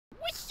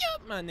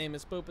My name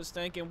is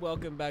Pewpastank and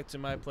welcome back to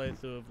my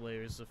playthrough of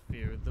Layers of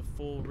Fear, the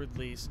full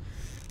release.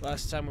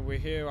 Last time we were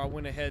here, I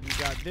went ahead and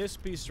got this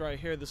piece right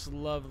here, this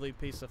lovely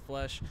piece of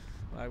flesh.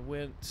 I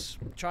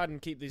tried to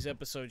keep these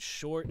episodes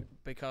short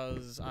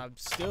because I'm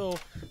still,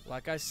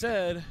 like I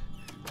said,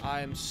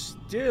 I'm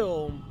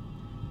still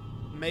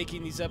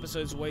making these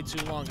episodes way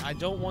too long. I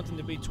don't want them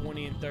to be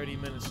 20 and 30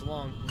 minutes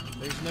long.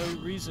 There's no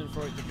reason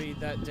for it to be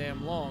that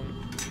damn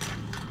long.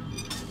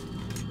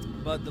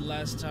 But the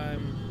last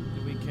time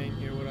we came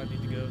here, what do I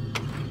need to go?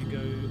 I need to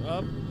go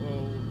up.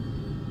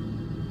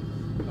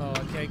 Oh,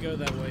 I can't go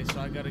that way, so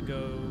I gotta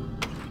go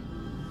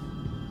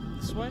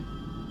this way?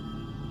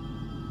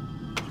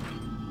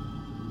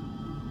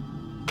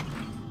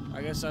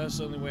 I guess that's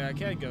the only way I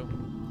can go.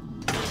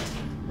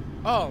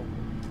 Oh!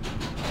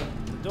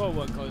 The door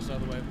wasn't closed all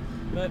the way.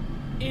 But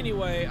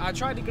anyway, I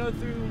tried to go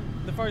through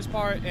the first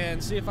part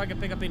and see if I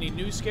could pick up any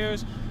new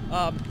scares.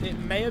 It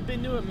may have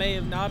been new, it may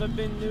have not have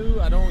been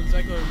new. I don't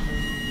exactly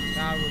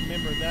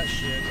remember that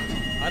shit.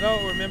 I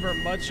don't remember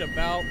much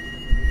about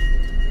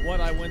what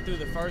I went through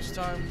the first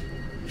time.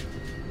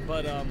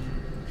 But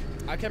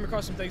I came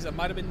across some things that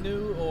might have been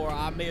new, or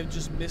I may have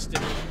just missed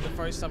it the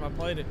first time I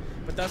played it.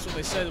 But that's what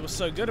they said was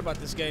so good about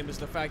this game, is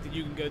the fact that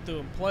you can go through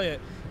and play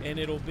it, and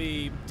it'll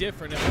be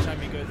different every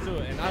time you go through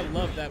it. And I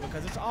love that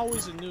because it's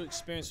always a new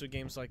experience with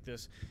games like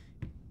this.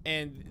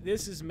 And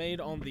this is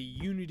made on the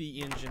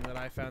Unity engine that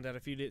I found out,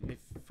 if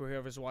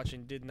whoever's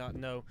watching did not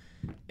know.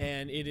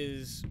 And it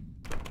is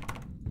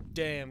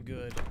damn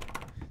good.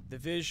 The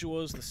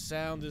visuals, the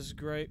sound is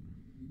great.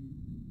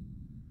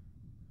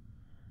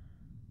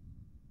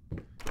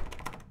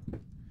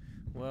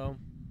 Well,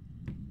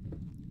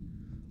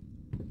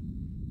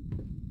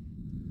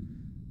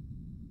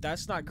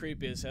 that's not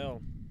creepy as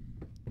hell.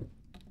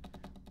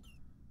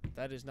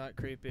 That is not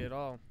creepy at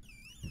all.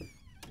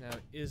 Now,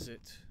 is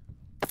it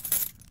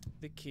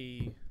the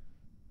key?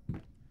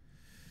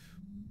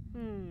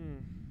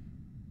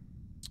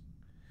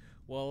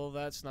 Well,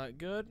 that's not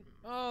good.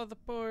 Oh, the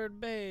poor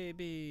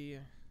baby.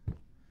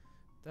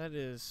 That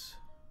is...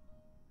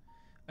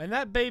 And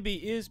that baby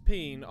is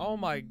peeing. Oh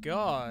my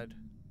god.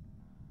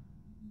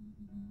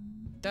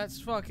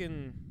 That's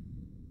fucking...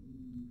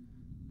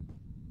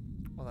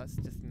 Well, that's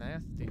just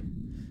nasty.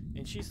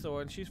 And she's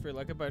throwing, she's free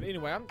like a bird.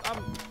 Anyway, I'm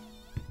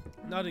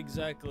not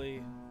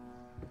exactly...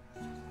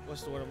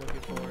 What's the word I'm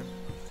looking for?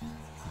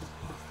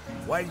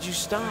 Why did you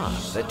stop?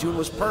 That tune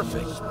was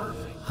perfect.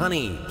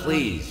 Honey,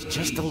 please,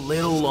 just a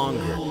little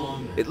longer.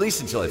 At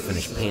least until I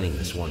finish painting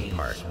this one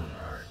part.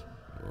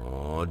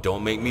 Oh,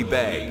 don't make me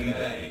beg.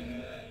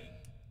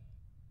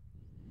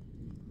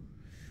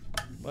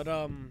 But,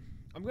 I'm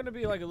gonna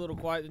be like a little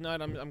quiet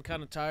tonight. I'm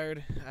kind of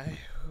tired.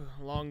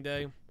 Long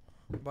day.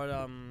 But,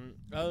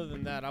 other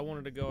than that, I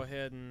wanted to go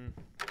ahead and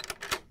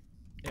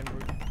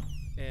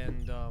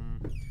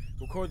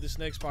record this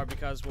next part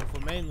because, well,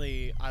 for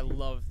mainly, I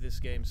love this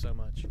game so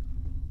much.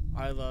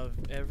 I love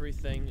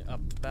everything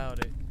about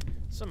it.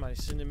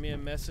 Somebody's sending me a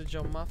message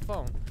on my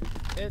phone.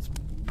 It's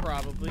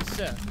probably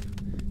Seth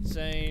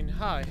saying,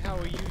 "Hi, how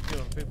are you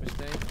doing,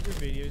 Pewpastank? Your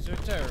videos are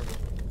terrible."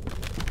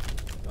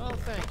 Well,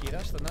 thank you.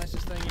 That's the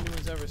nicest thing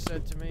anyone's ever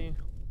said to me.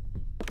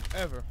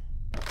 Ever.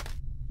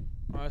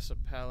 Oh, that's a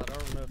pallet. I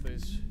don't know if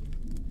there's...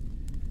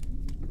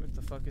 What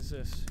the fuck is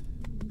this?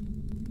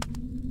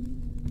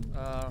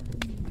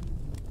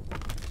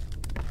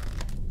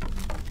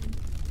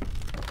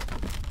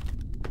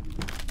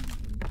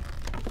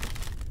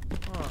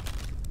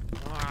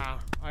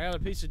 I got a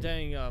piece of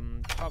dang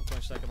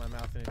popcorn stuck in my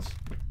mouth, and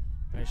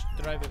I should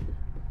drive it.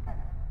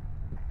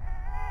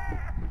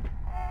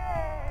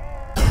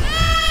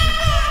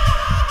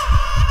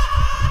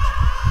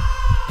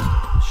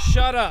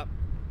 Shut up!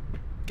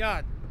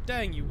 God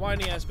dang, you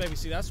whiny ass baby.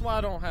 See, that's why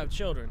I don't have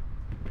children.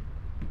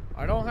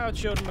 I don't have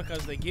children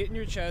because they get in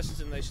your chest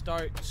and they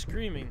start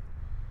screaming.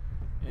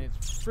 And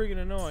it's freaking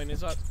annoying.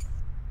 It's like,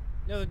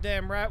 another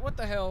damn rat. What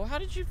the hell? How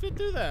did you fit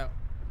through that?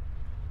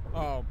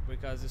 Oh,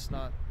 because it's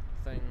not a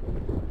thing.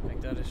 I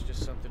think that is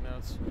just something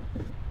else.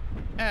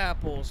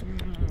 Apples.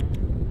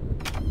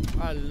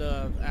 I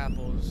love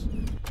apples.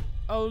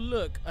 Oh,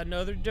 look,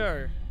 another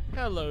Dur.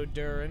 Hello,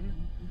 Durin.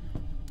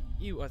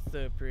 You are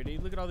so pretty.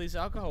 Look at all these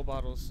alcohol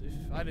bottles.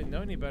 If I didn't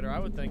know any better, I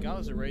would think I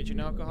was a raging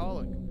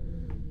alcoholic.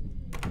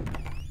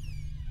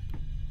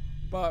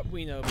 But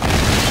we know better.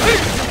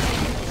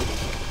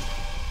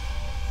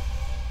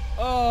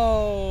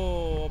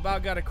 Oh,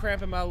 about got a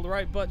cramp in my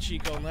right butt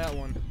cheek on that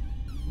one.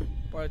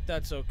 But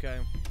that's okay.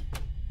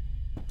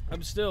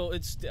 I'm still,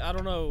 I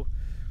don't know.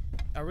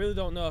 I really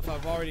don't know if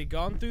I've already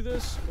gone through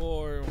this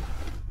or,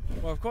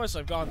 well, of course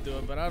I've gone through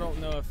it, but I don't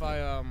know if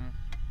I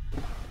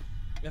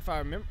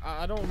remember.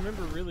 I don't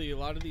remember really a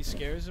lot of these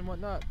scares and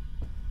whatnot.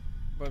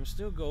 But I'm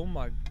still going, oh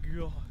my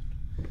god.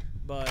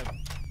 But,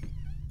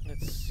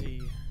 let's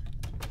see.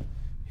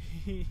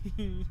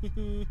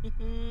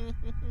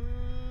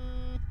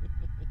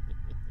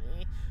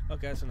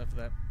 Okay, that's enough of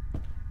that.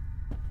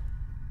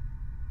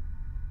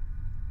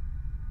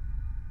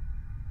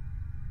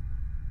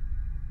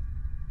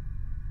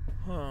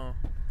 Huh.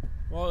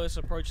 Well, let's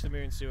approach the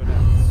mirror and see what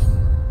happens.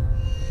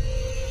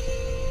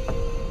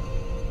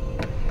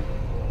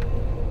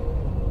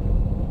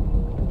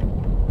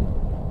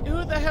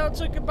 Who the hell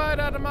took a bite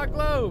out of my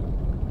globe?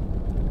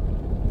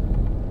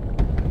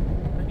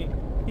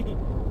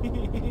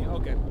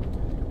 Okay.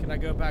 Can I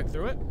go back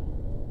through it?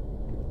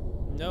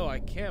 No, I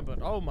can't,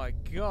 but oh my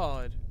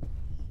god.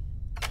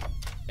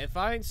 If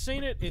I ain't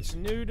seen it, it's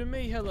new to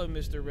me. Hello,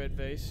 Mr.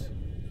 Redface.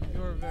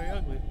 You're very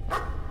ugly.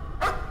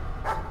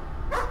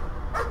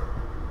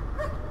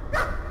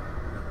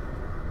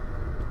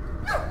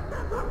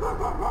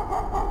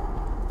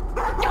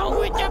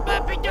 Oh, it's a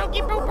puppy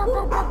doggy.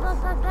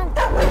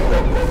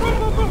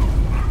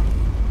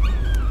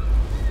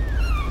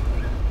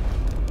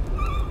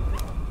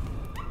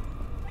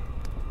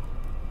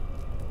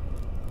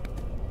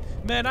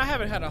 Man, I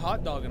haven't had a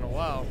hot dog in a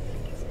while.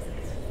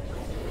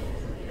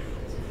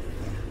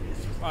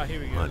 Alright,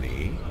 here we go.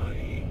 Honey,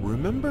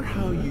 remember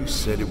how you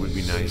said it would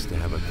be nice to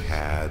have a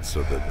cat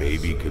so the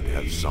baby could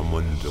have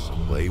someone to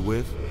play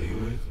with?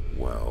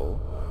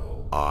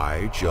 Well,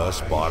 I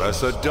just bought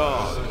us a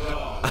dog.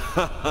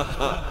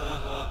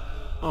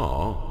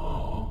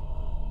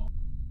 Oh.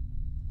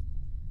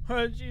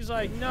 She's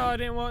like, no, I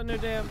didn't want no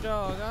damn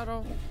dog. I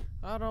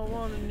don't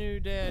want a new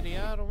daddy.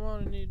 I don't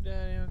want a new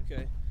daddy.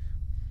 Okay.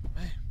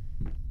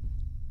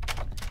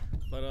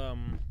 But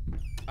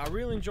I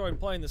really enjoyed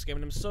playing this game,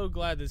 and I'm so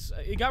glad this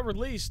it got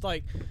released.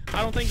 Like,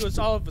 I don't think it was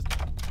all of the.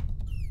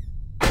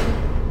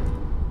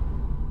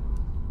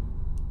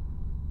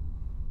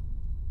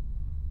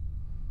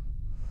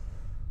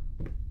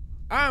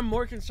 I'm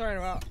more concerned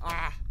about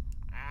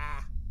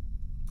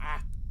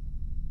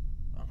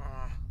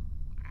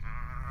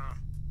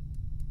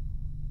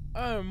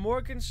I'm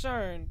more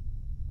concerned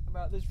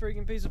about this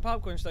freaking piece of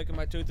popcorn stuck in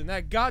my tooth than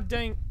that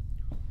goddamn.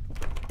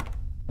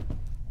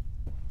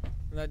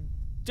 That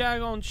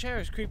daggone chair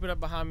is creeping up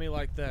behind me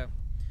like that.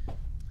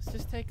 Let's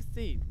just take a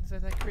seat. It's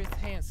like Chris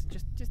Hansen.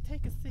 Just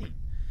take a seat.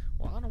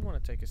 Well, I don't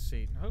want to take a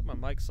seat. I hope my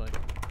mic's like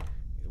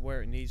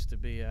where it needs to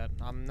be at.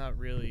 I'm not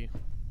really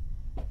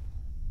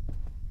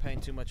paying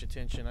too much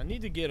attention. I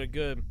need to get a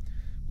good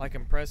like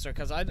compressor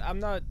because I'm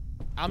not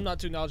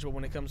too knowledgeable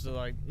when it comes to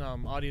like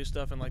audio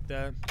stuff and like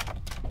that.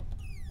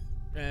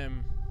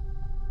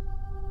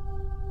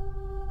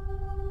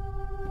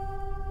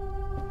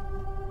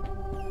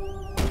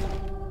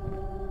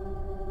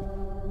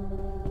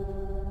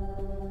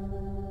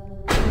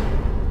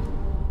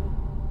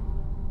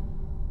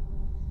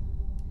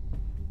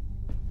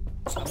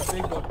 I'm a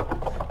big boy.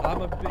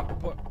 I'm a big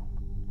boy.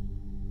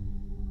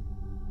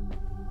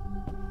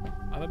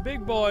 I'm a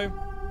big boy.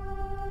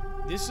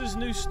 This is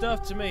new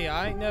stuff to me.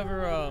 I ain't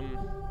never,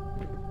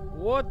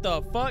 what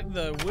the fuck?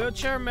 The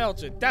wheelchair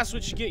melted. That's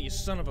what you get, you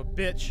son of a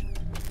bitch.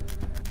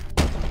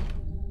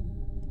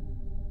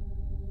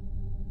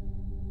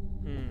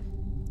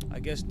 I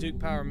guess Duke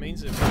Power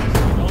means it.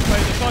 Don't pay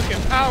the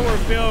fucking power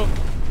bill.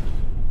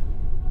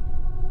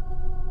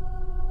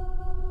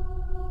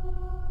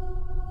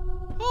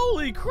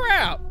 Holy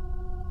crap!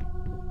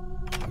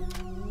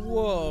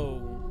 Whoa.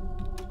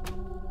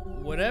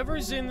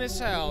 Whatever's in this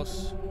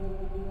house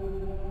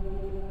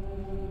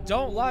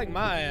don't like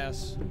my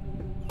ass.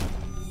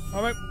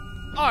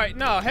 Alright,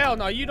 no, hell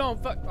no, you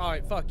don't fuck.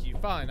 Alright, fuck you,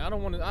 fine. I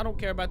don't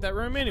care about that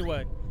room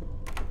anyway.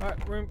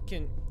 Alright, room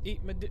can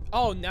eat my dick.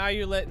 Oh, now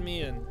you're letting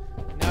me in.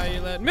 Now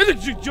you're letting me in.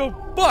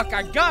 Fuck,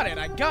 I got it.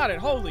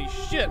 Holy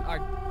shit,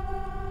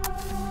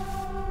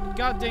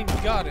 goddamn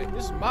got it.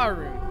 This is my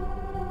room.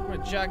 I'm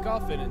gonna jack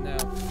off in it now.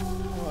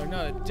 Oh,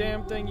 not a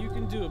damn thing you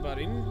can do about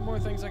it. Any more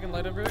things I can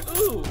light over here?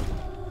 Ooh!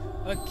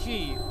 A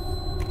key.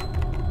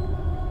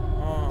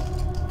 Oh.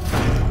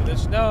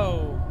 This,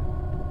 no!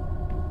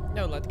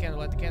 No, light the candle,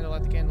 light the candle,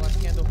 light the candle, light the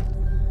candle.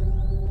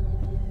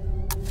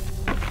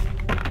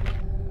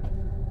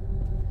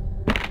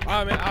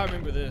 I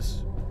remember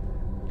this.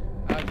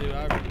 I do,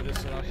 I remember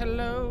this.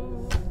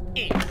 Hello!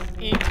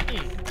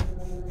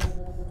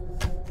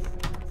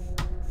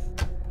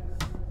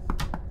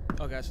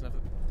 Oh, that's enough.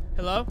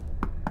 Hello?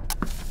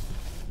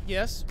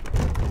 Yes?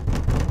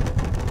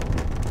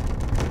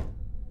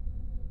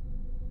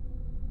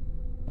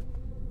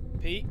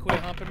 Pete, quit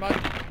humping my...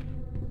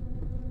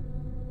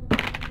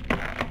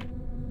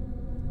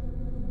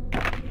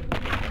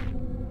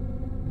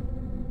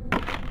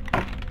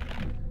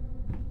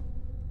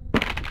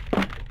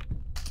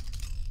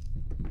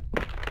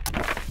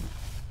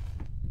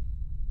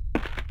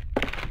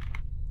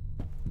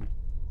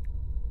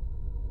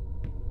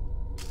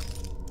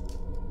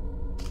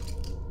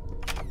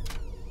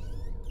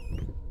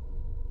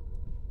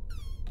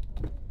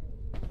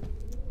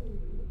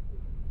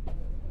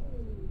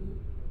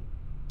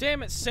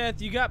 Damn it,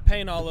 Seth, you got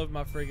paint all over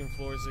my friggin'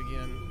 floors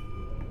again.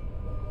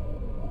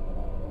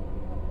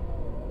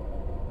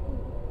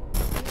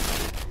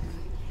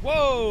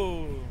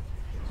 Whoa!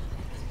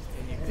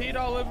 And you peed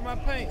all over my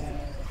paint.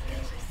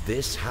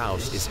 This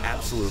house is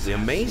absolutely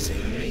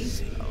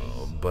amazing.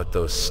 Oh, but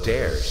those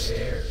stairs.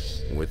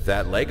 With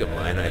that leg of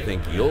mine, I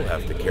think you'll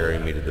have to carry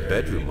me to the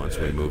bedroom once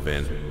we move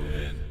in.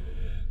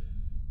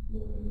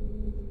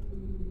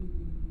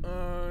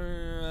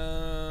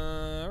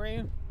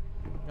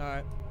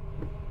 Alright.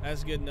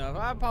 That's good enough.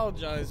 I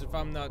apologize if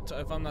I'm not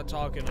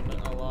talking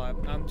a lot.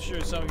 I'm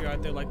sure some of you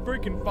out there like,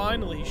 freaking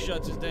finally he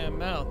shuts his damn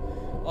mouth.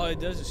 All he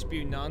does is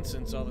spew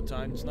nonsense all the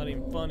time. It's not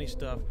even funny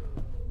stuff.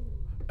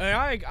 And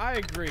I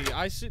agree.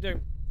 I sit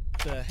there.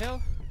 The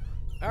hell?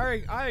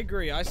 I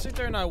agree. I sit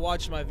there and I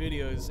watch my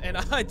videos, and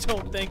I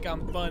don't think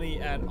I'm funny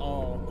at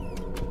all.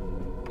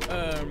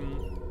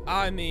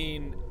 I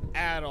mean,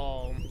 at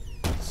all.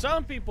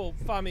 Some people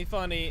find me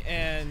funny,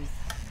 and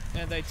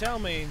they tell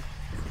me,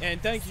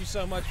 and thank you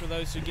so much for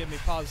those who give me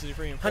positive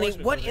reinforcement.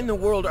 Honey, what in the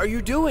world are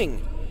you doing?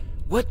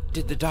 What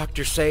did the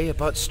doctor say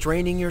about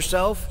straining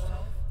yourself?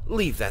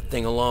 Leave that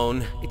thing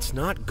alone. It's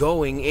not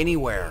going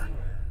anywhere.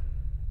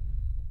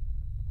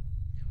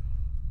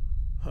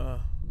 Huh.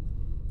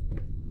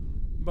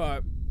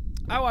 But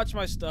I watch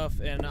my stuff,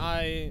 and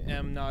I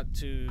am not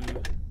too,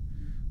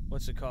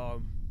 what's it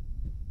called?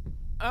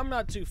 I'm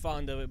not too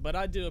fond of it, but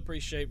I do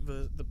appreciate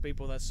the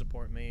people that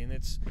support me, and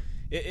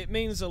it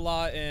means a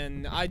lot.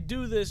 And I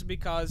do this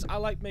because I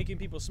like making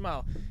people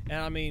smile. And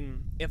I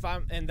mean,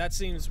 and that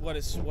seems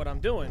what I'm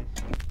doing.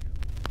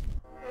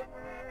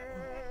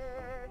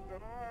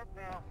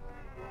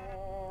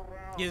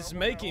 Is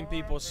making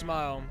people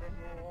smile.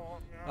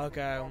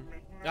 Okay,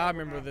 I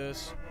remember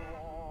this,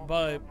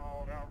 but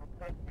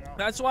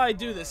that's why I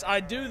do this.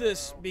 I do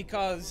this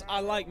because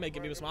I like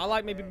making people smile. I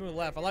like making people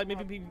laugh. I like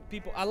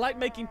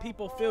making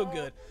people feel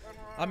good.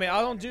 I mean,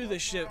 I don't do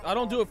this shit. I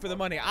don't do it for the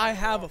money. I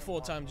have a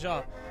full-time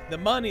job. The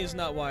money is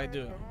not why I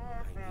do it.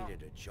 I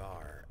needed a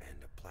jar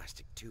and a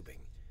plastic tubing.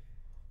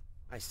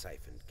 I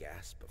siphoned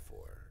gas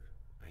before.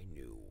 I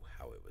knew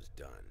how it was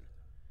done.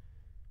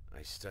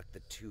 I stuck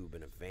the tube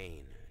in a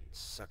vein and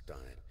sucked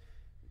on it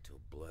until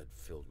blood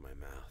filled my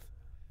mouth.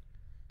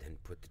 Then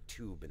put the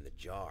tube in the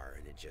jar,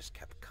 and it just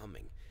kept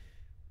coming.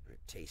 The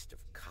taste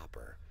of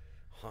copper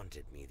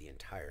haunted me the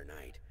entire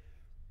night.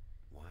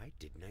 Why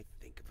didn't I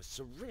think of a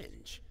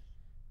syringe?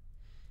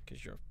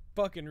 'Cause you're a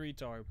fucking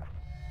retard.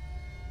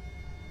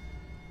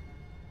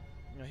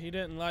 Now, he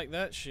didn't like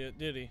that shit,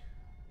 did he?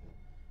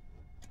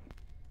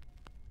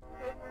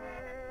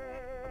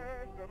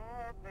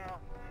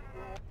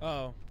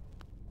 Oh.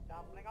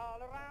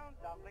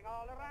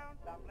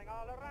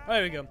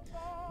 There we go.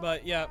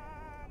 But yeah.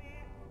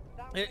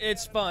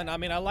 It's fun. I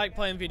mean, I like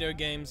playing video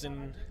games,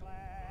 and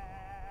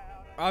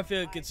I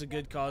feel like it's a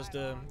good cause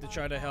to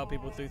try to help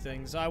people through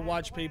things. I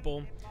watch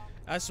people.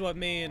 That's what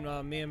me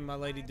and my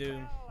lady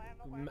do.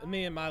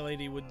 Me and my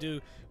lady would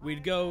do.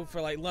 We'd go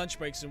for like lunch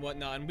breaks and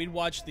whatnot, and we'd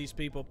watch these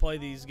people play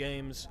these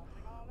games.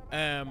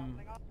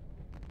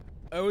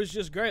 It was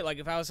just great. Like,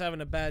 if I was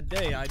having a bad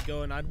day, I'd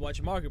go and I'd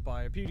watch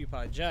Markiplier, or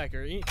PewDiePie, Jack,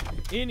 or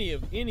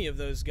any of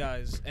those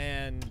guys,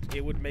 and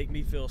it would make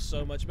me feel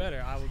so much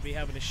better. I would be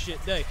having a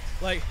shit day.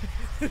 Like,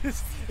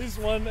 this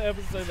one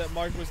episode that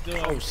Mark was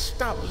doing. Oh,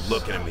 stop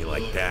looking at me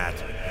like that.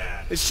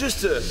 It's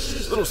just a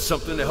little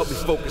something to help me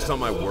focus on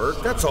my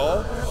work, that's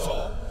all.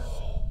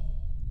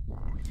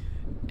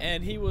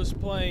 And he was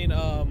playing,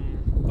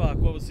 fuck,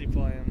 what was he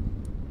playing?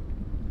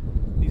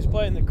 He's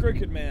playing the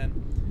Crooked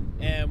Man.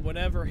 And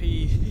whenever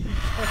he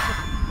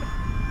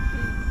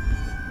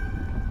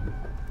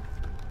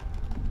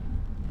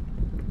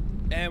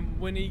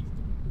and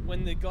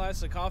when the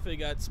glass of coffee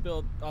got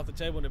spilled off the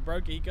table and it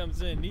broke, he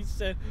comes in and he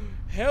said,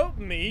 "Help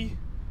me,"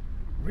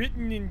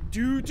 written in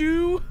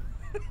doo-doo.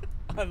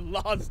 I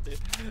lost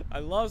it. I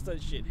lost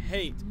that shit.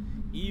 Hate,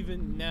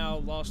 even now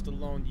lost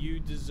alone,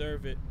 you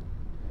deserve it.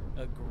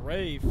 A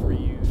grave for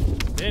you.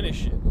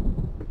 Finish it.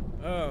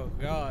 Oh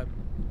God.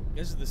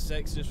 This is the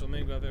sexiest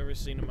flamingo I've ever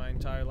seen in my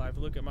entire life.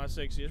 Look at my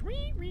sexiest.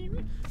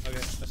 Okay,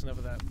 that's enough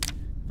of that.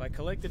 If I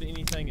collected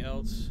anything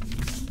else,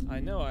 I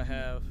know I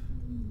have.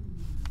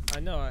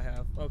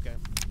 Okay,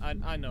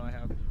 I know I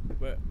have.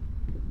 But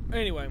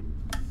anyway,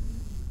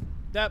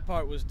 that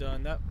part was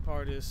done. That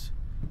part is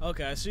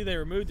okay. I see they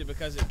removed it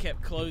because it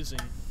kept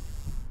closing.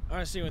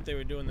 I see what they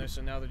were doing there,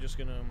 so now they're just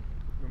gonna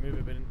remove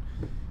it. But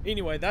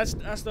anyway, that's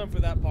done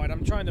for that part.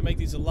 I'm trying to make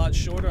these a lot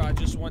shorter. I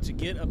just want to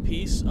get a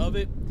piece of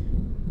it.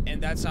 And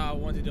that's how I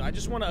want to do it. I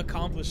just want to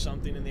accomplish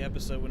something in the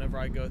episode whenever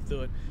I go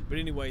through it. But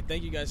anyway,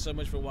 thank you guys so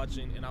much for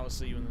watching, and I will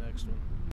see you in the next one.